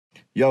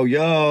Yo,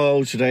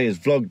 yo, today is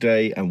vlog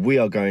day and we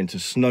are going to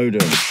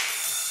Snowdon.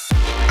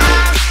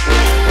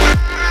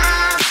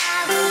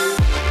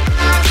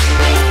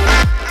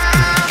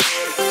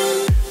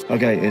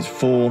 Okay, it's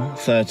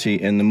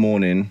 4:30 in the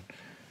morning.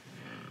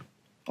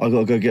 I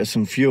gotta go get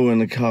some fuel in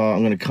the car.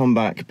 I'm gonna come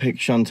back, pick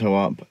Chantal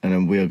up, and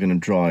then we are gonna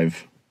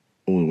drive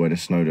all the way to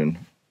Snowdon.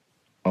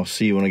 I'll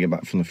see you when I get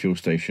back from the fuel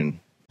station.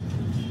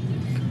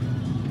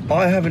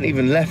 I haven't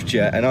even left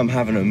yet and I'm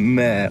having a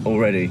mare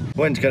already.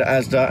 Went to go to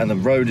Asda and the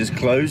road is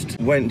closed.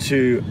 Went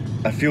to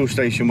a fuel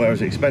station where it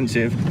was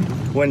expensive.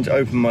 Went to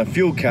open my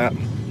fuel cap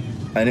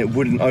and it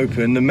wouldn't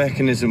open. The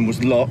mechanism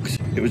was locked.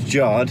 It was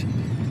jarred.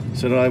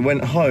 So then I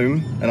went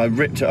home and I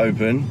ripped it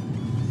open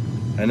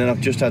and then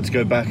I've just had to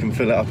go back and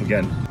fill it up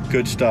again.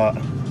 Good start.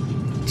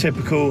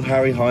 Typical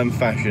Harry Heim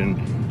fashion.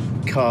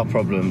 Car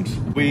problems.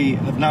 We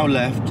have now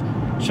left.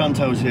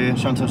 Chantal's here.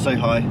 Chantal, say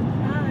hi.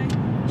 Hi.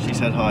 She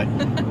said hi.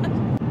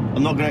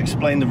 I'm not going to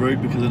explain the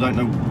route because I don't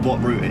know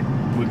what route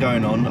we're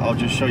going on. I'll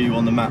just show you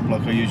on the map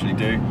like I usually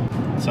do.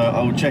 So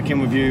I'll check in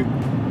with you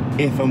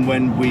if and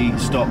when we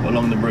stop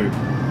along the route.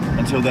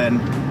 Until then,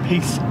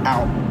 peace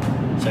out.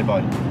 Say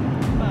bye. Bye.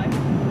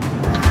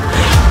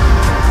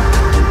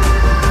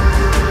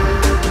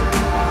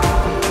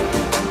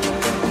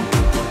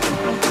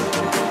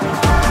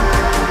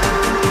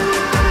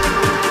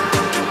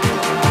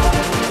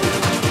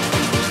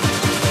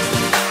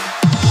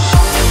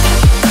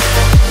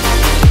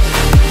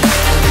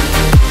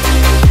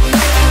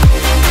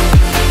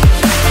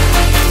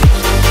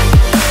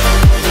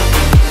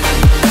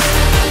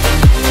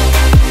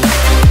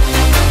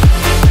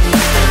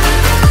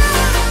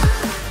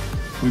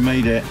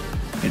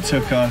 It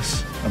took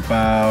us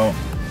about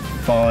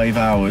 5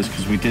 hours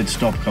because we did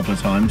stop a couple of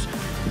times.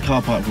 The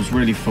car park was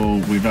really full.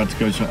 We've had to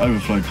go to an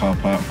overflow car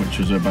park, which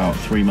was about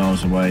 3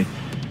 miles away.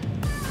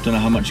 Don't know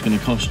how much it's going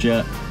to cost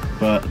yet,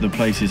 but the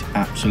place is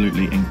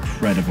absolutely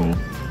incredible.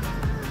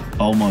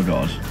 Oh my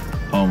god.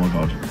 Oh my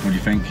god. What do you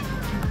think?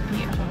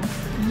 Beautiful.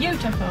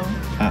 Beautiful.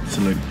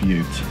 Absolute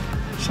beaut.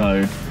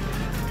 So,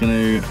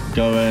 gonna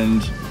go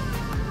and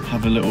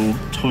have a little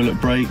toilet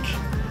break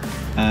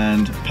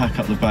and pack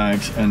up the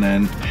bags and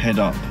then head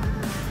up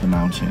the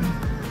mountain.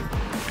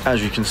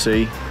 As you can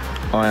see,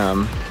 I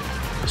am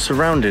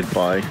surrounded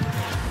by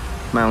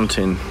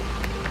mountain.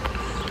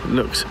 It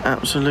looks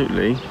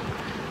absolutely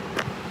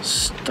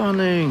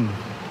stunning.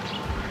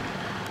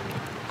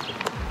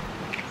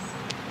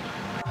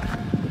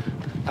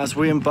 As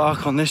we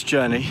embark on this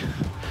journey,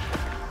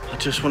 I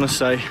just want to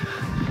say,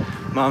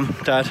 Mum,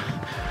 Dad,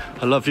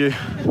 I love you.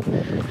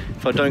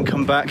 If I don't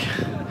come back,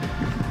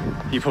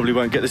 you probably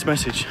won't get this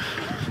message.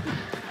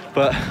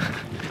 But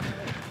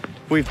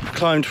we've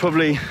climbed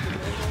probably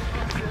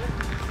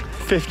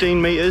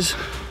 15 meters.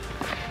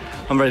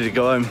 I'm ready to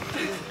go home.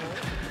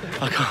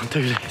 I can't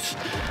do this.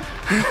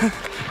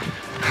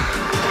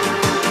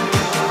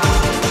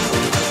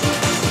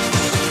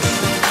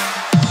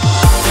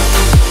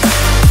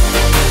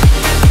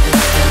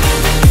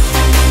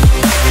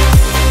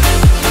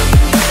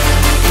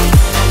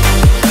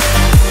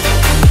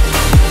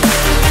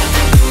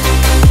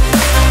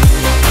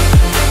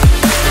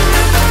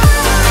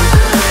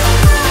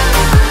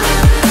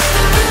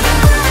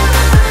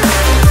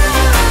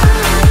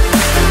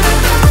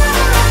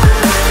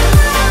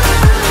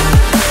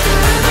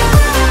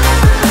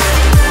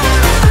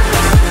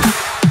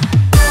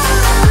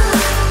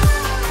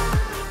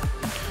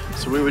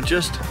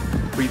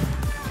 We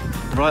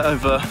right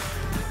over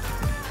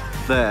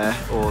there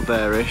or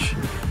there-ish.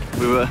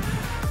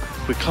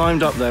 We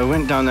climbed up there,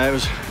 went down there. It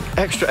was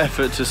extra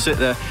effort to sit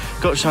there.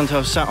 Got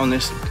Chantal sat on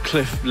this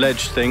cliff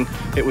ledge thing.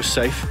 It was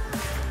safe.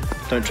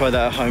 Don't try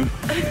that at home.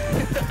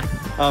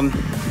 And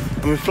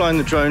we're flying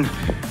the drone,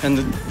 and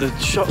the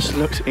shots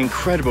looked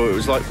incredible. It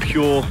was like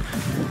pure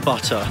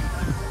butter.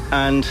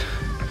 And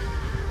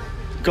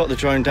got the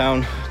drone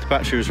down. The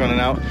battery was running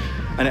out.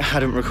 And it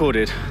hadn't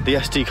recorded. The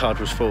SD card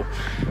was full.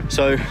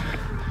 So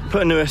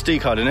put a new SD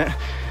card in it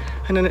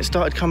and then it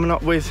started coming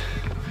up with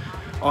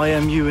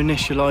IMU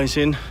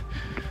initializing,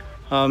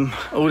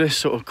 all this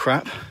sort of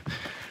crap,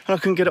 and I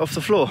couldn't get it off the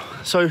floor.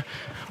 So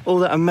all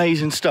that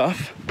amazing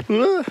stuff,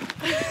 I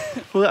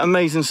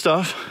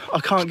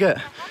can't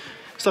get.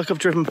 It's like I've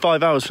driven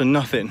 5 hours for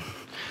nothing.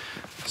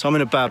 So I'm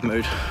in a bad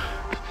mood.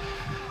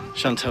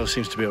 Chantal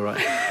seems to be all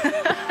right,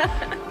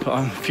 but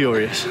I'm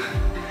furious.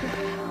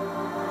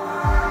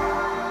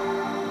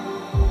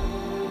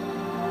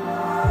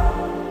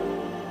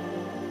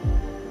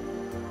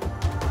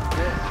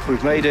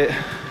 We've made it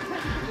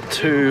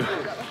to,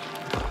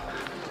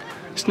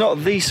 it's not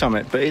the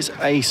summit, but it's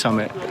a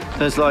summit.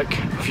 There's like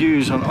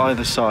views on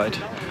either side.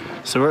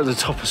 So we're at the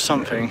top of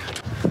something,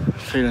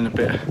 feeling a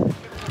bit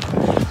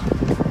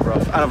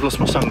rough. And I've lost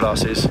my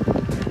sunglasses,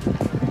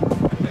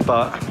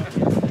 but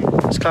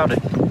it's cloudy.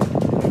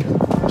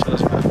 So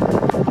that's bad.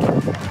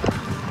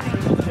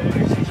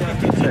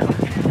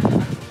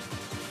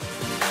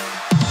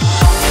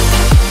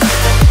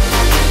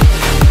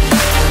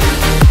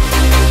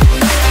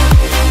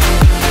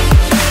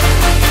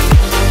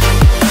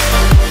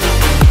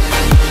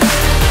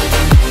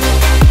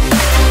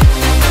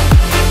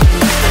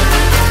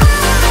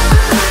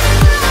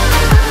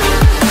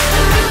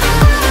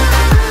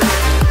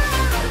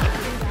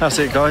 That's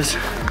it, guys.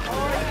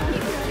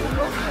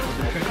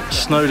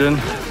 Snowdon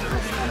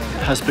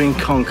has been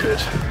conquered.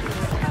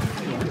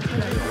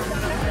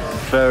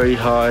 Very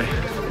high.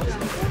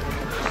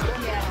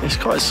 It's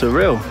quite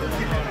surreal.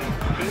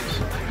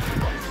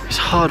 It's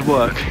hard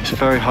work. It's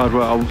very hard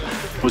work. I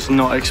was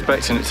not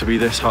expecting it to be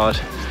this hard.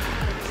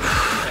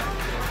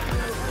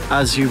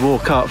 As you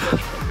walk up,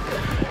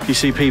 you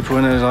see people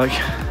and they're like,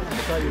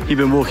 you've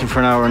been walking for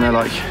an hour and they're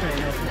like,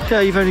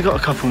 yeah, you've only got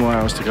a couple more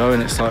hours to go,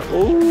 and it's like,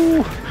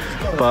 oh,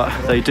 but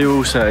they do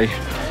all say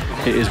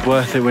it is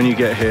worth it when you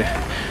get here.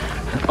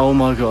 Oh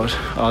my God,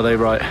 are they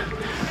right?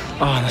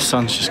 Oh, the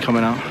sun's just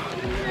coming out.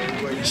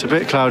 It's a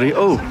bit cloudy.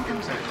 Oh,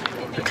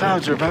 the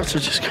clouds are about to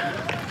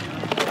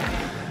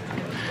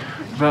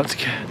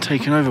get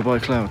taken over by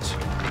clouds.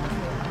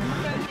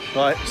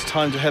 Right, it's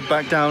time to head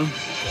back down.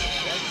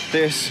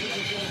 This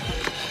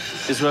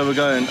is where we're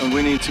going, and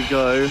we need to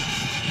go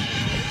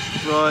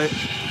right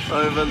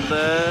over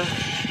there,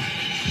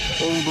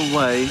 all the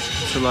way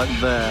to like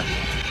there.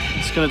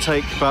 It's gonna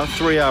take about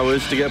 3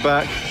 hours to get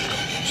back.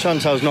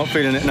 Chantal's not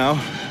feeling it now.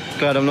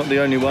 Glad I'm not the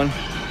only one.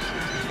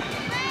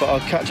 But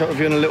I'll catch up with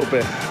you in a little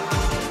bit.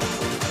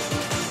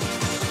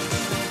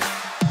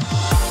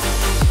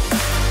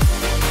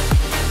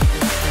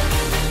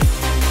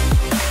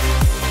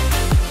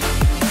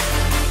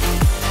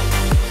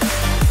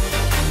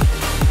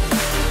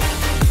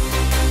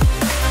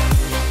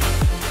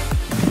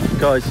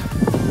 Guys,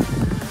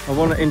 I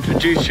want to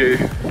introduce you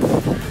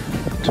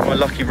to my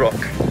lucky rock.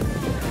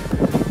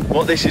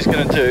 What this is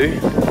going to do,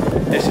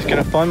 this is going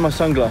to find my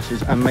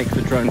sunglasses and make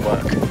the drone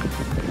work.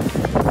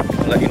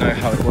 I'll let you know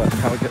how it works,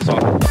 how it gets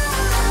on.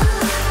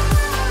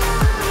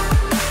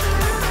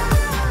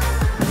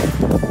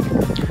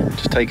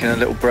 Just taking a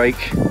little break.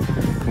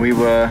 We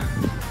were,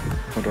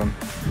 hold on,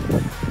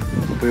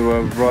 we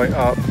were right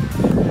up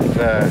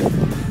there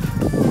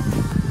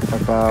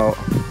about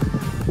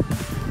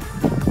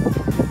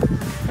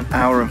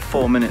hour and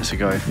 4 minutes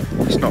ago.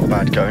 It's not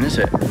bad going, is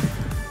it?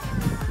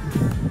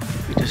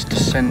 We just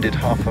descended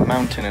half a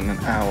mountain in an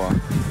hour.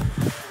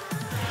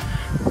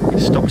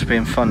 It stopped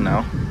being fun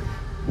now.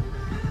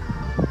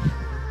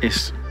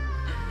 It's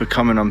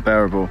becoming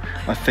unbearable.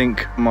 I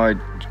think my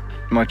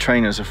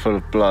trainers are full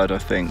of blood, I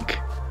think.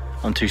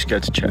 I'm too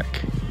scared to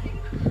check.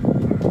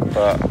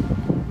 But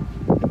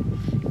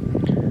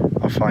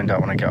I'll find out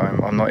when I get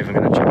home. I'm not even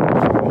going to check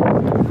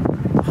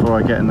before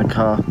I get in the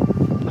car.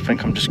 I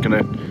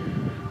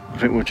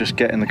think we'll just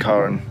get in the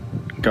car and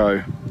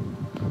go.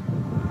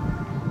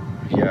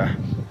 Yeah,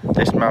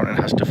 this mountain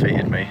has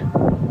defeated me.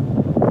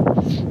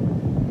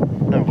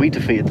 No, we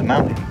defeated the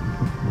mountain.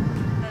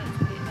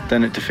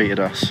 Then it defeated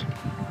us.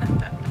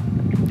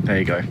 There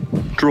you go.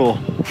 Draw.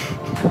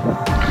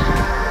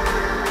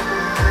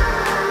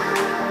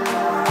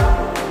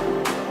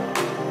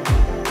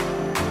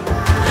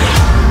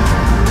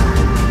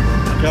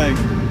 Okay,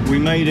 we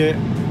made it.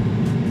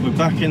 We're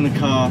back in the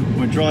car.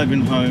 We're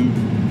driving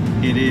home.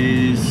 It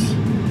is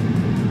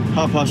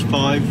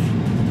 5:30.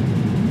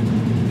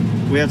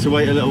 We had to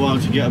wait a little while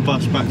to get a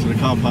bus back to the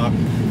car park.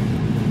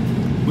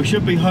 We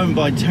should be home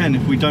by 10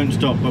 if we don't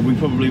stop, but we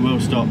probably will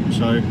stop,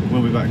 so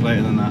we'll be back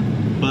later than that.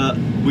 But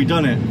we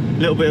done it. A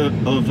little bit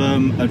of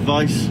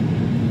advice.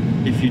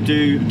 If you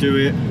do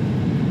it,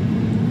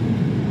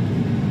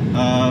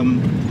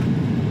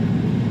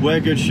 wear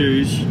good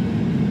shoes,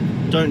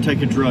 don't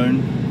take a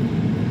drone,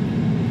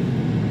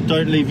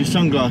 don't leave your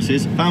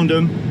sunglasses. Found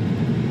them.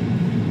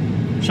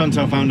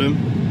 Chantal found them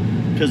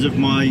because of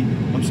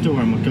I'm still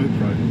wearing my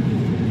GoPro,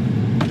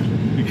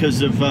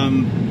 because of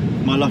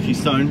my lucky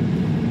stone.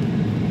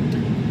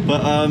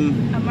 But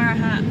and wear a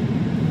hat.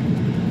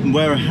 And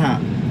wear a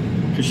hat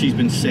because she's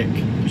been sick,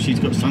 because she's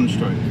got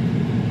sunstroke.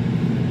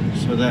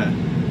 So there.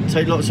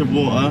 Take lots of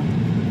water.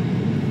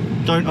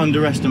 Don't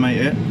underestimate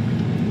it.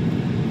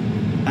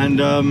 And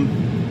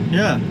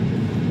yeah,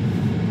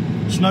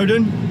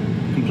 Snowdon,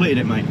 completed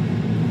it, mate.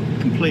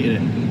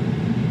 Completed it.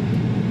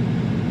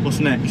 What's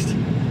next?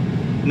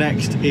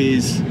 Next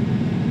is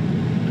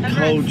a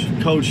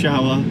cold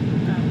shower.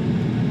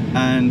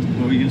 And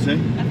what were you gonna say?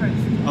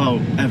 Everest. Oh,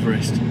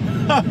 Everest.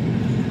 I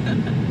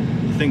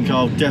think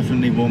I'll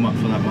definitely warm up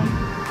for that one.